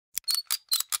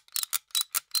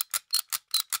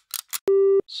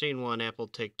Scene 1, Apple,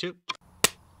 take 2.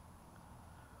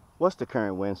 What's the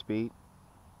current wind speed?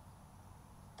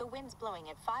 The wind's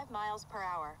blowing at 5 miles per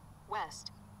hour,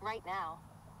 west, right now.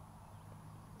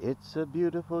 It's a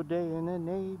beautiful day in the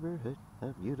neighborhood, a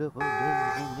beautiful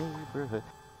day in the neighborhood.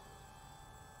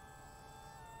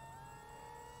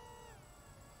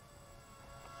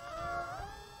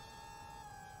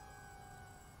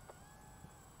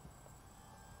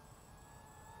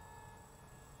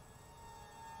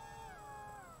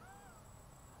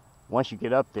 Once you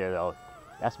get up there though,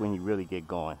 that's when you really get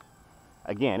going.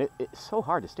 Again, it's so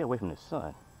hard to stay away from the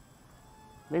sun.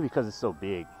 Maybe because it's so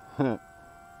big. But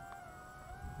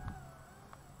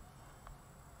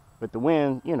the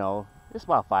wind, you know, it's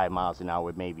about 5 miles an hour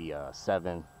with maybe a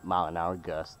 7-mile-an-hour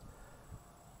gust.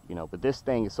 You know, but this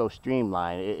thing is so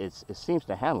streamlined, it seems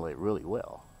to handle it really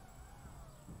well.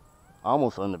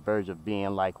 Almost on the verge of being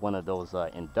like one of those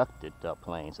inducted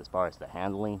planes as far as the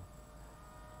handling.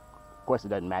 Of course, it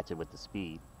doesn't match it with the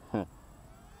speed.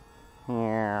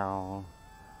 Meow.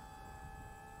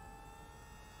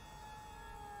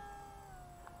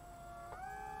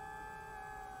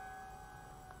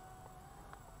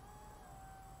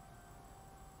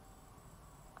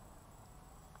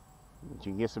 But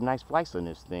you can get some nice flights on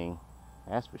this thing,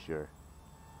 that's for sure.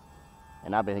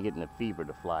 And I've been getting a fever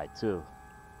to fly too.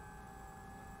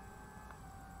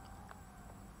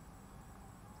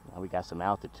 Now we got some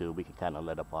altitude, we can kind of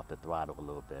let up off the throttle a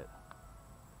little bit.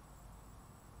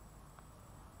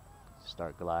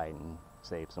 Start gliding,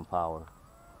 save some power,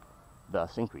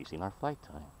 thus increasing our flight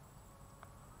time.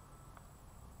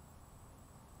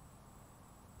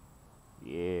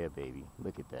 Yeah, baby,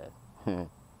 look at that.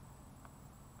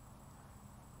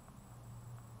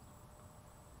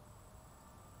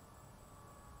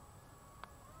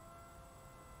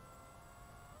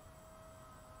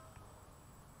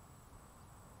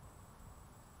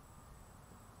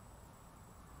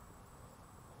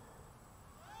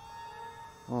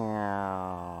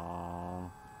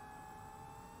 Meow.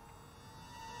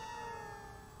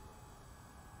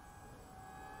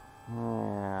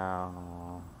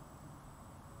 Meow.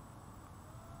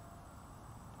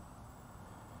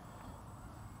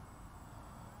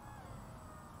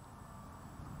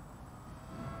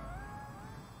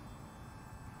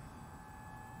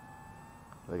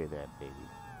 Look at that, baby.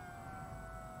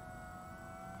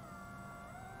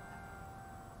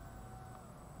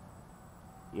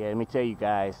 Yeah, let me tell you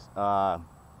guys,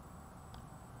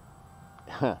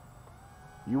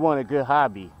 you want a good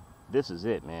hobby, this is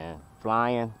it, man.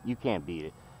 Flying, you can't beat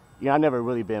it. You know, I've never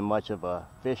really been much of a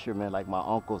fisherman like my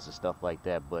uncles and stuff like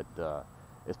that, but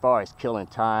as far as killing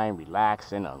time,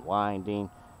 relaxing, unwinding,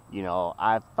 you know,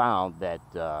 I've found that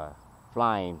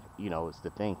flying, you know, is the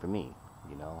thing for me,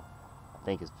 you know. I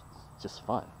think it's just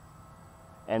fun.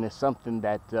 And it's something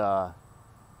that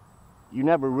you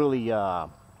never really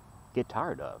get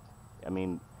tired of. I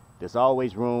mean, there's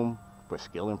always room for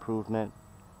skill improvement.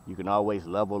 You can always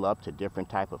level up to different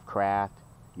type of craft.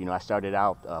 You know, I started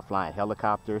out flying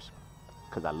helicopters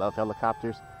because I love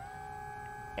helicopters,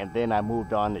 and then I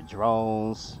moved on to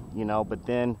drones, you know. But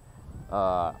then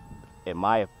in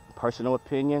my personal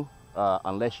opinion,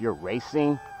 unless you're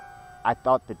racing, I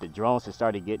thought that the drones had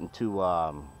started getting too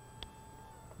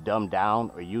dumbed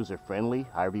down or user friendly,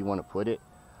 however you want to put it,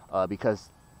 because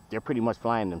they're pretty much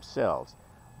flying themselves.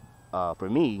 For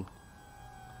me,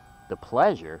 the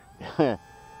pleasure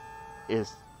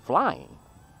is flying,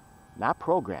 not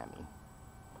programming.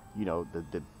 You know,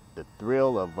 the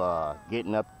thrill of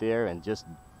getting up there and just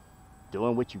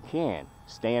doing what you can,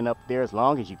 staying up there as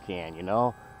long as you can, you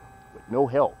know, with no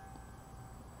help.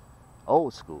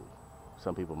 Old school,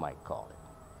 some people might call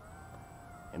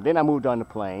it. And then I moved on to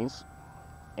planes,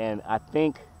 and I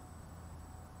think,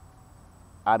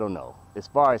 I don't know, as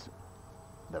far as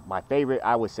my favorite,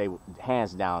 I would say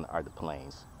hands down are the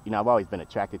planes. You know, I've always been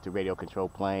attracted to radio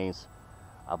controlled planes.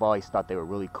 I've always thought they were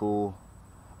really cool.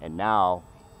 And now,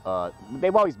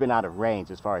 they've always been out of range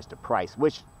as far as the price,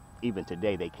 which even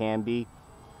today they can be.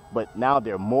 But now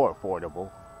they're more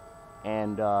affordable.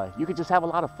 And you could just have a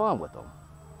lot of fun with them.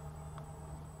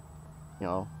 You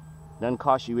know, doesn't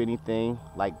cost you anything.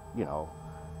 Like, you know,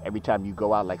 every time you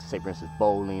go out, like say for instance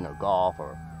bowling or golf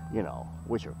or, you know,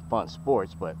 which are fun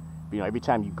sports, but you know, every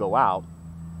time you go out,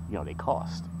 you know, they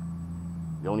cost.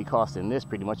 The only cost in this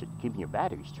pretty much is keeping your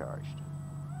batteries charged.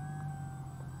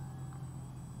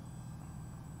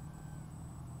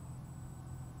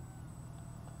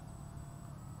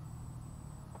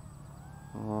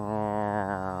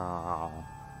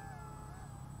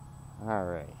 All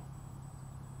right.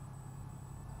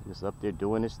 Just up there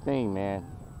doing this thing, man.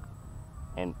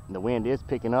 And the wind is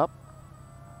picking up.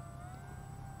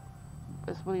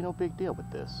 It's really no big deal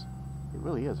with this. It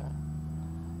really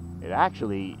isn't. It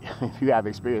actually, if you have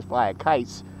experience flying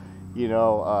kites, you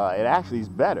know, it actually is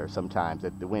better sometimes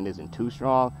if the wind isn't too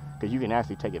strong, because you can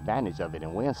actually take advantage of it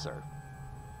and windsurf.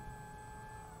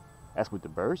 That's what the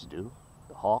birds do,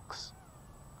 the hawks.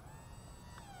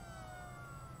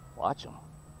 Watch them.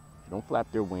 They don't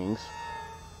flap their wings.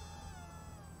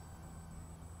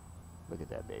 Look at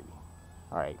that baby.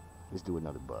 All right, let's do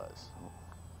another buzz.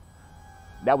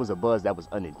 That was a buzz that was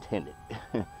unintended.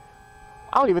 I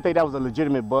don't even think that was a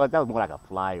legitimate buzz. That was more like a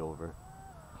flyover.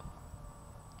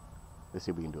 Let's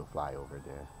see if we can do a flyover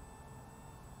there.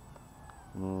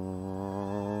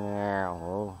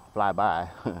 Oh, fly by.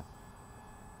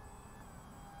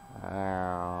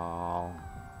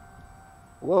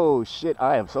 Whoa, shit.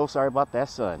 I am so sorry about that,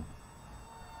 son.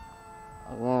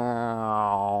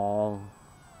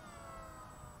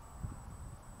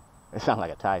 It sounds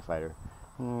like a TIE fighter.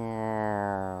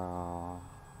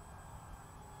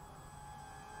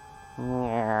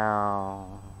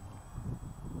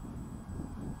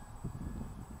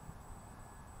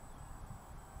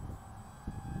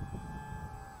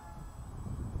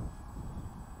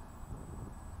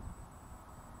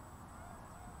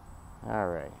 All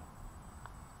right.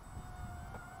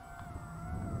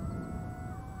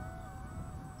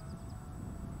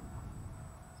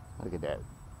 Look at that.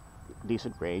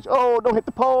 Decent range. Oh, don't hit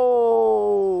the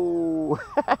pole!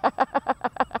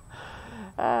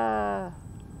 I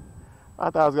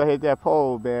thought I was gonna hit that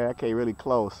pole, man. I came really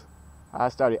close.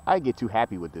 I get too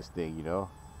happy with this thing, you know.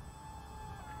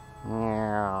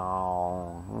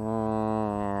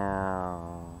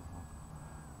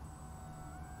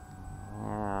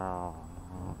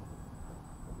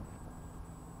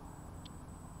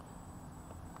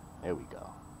 There we go.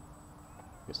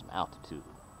 Get some altitude.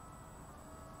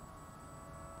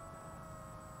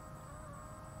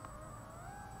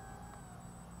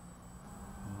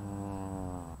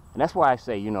 And that's why I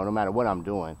say, you know, no matter what I'm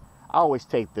doing, I always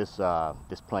take this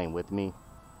this plane with me,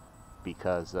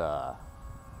 because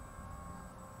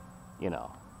you know,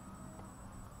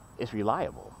 it's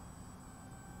reliable,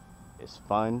 it's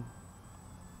fun,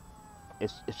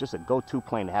 it's just a go-to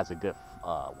plane that has a good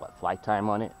flight time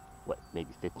on it, maybe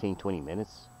 15-20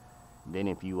 minutes. Then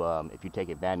if you take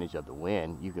advantage of the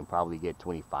wind, you can probably get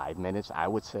 25 minutes, I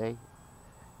would say.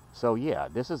 So yeah,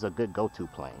 this is a good go-to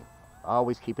plane.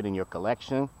 Always keep it in your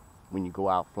collection. When you go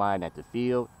out flying at the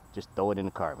field, just throw it in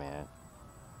the car, man.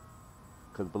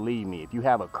 Because believe me, if you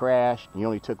have a crash, and you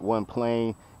only took one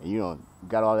plane, and you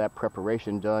got all that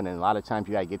preparation done, and a lot of times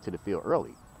you got to get to the field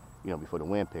early, you know, before the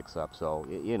wind picks up. So,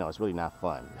 you know, it's really not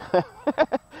fun.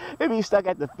 Maybe you stuck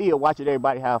at the field watching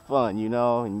everybody have fun, you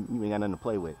know, and you ain't got nothing to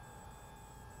play with.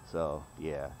 So,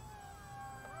 yeah.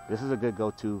 This is a good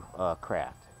go-to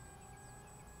craft.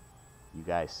 You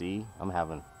guys see, I'm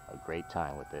having a great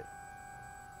time with it.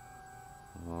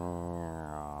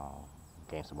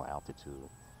 Gain some more altitude.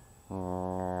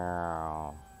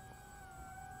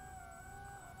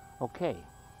 Okay,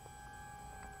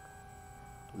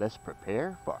 let's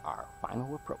prepare for our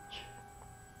final approach.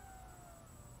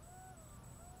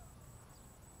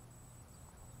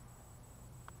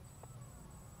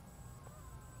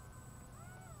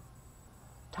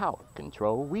 Tower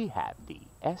control, we have the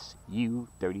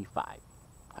SU35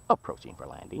 approaching for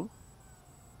landing.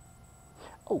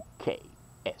 Okay,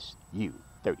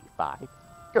 SU35,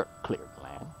 you're clear to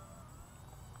land.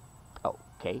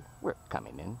 Okay, we're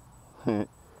coming in.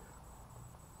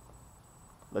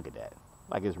 Look at that,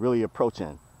 like it's really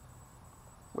approaching.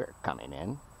 We're coming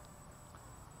in.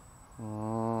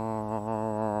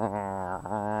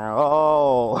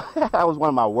 Oh, that was one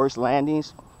of my worst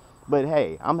landings, but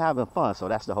hey, I'm having fun, so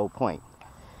that's the whole point.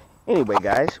 Anyway,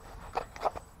 guys,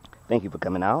 thank you for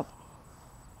coming out.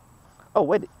 Oh,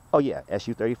 wait. Oh, yeah,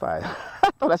 SU35.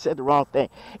 I thought I said the wrong thing.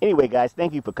 Anyway, guys,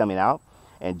 thank you for coming out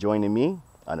and joining me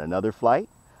on another flight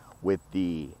with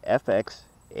the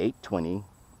FX820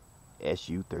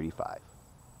 SU35.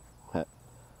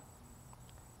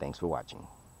 Thanks for watching.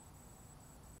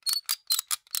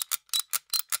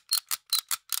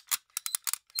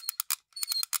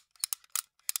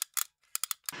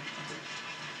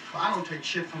 Well, I don't take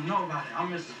shit from nobody.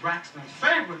 I'm Mrs. Braxton's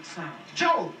favorite son.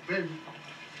 Joe, baby.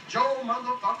 Joe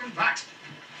motherfucking Braxton.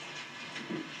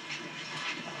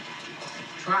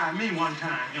 Try me one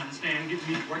time, you understand? Get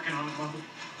me working on the mother.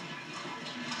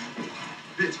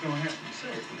 Bitch gonna have to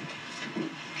say.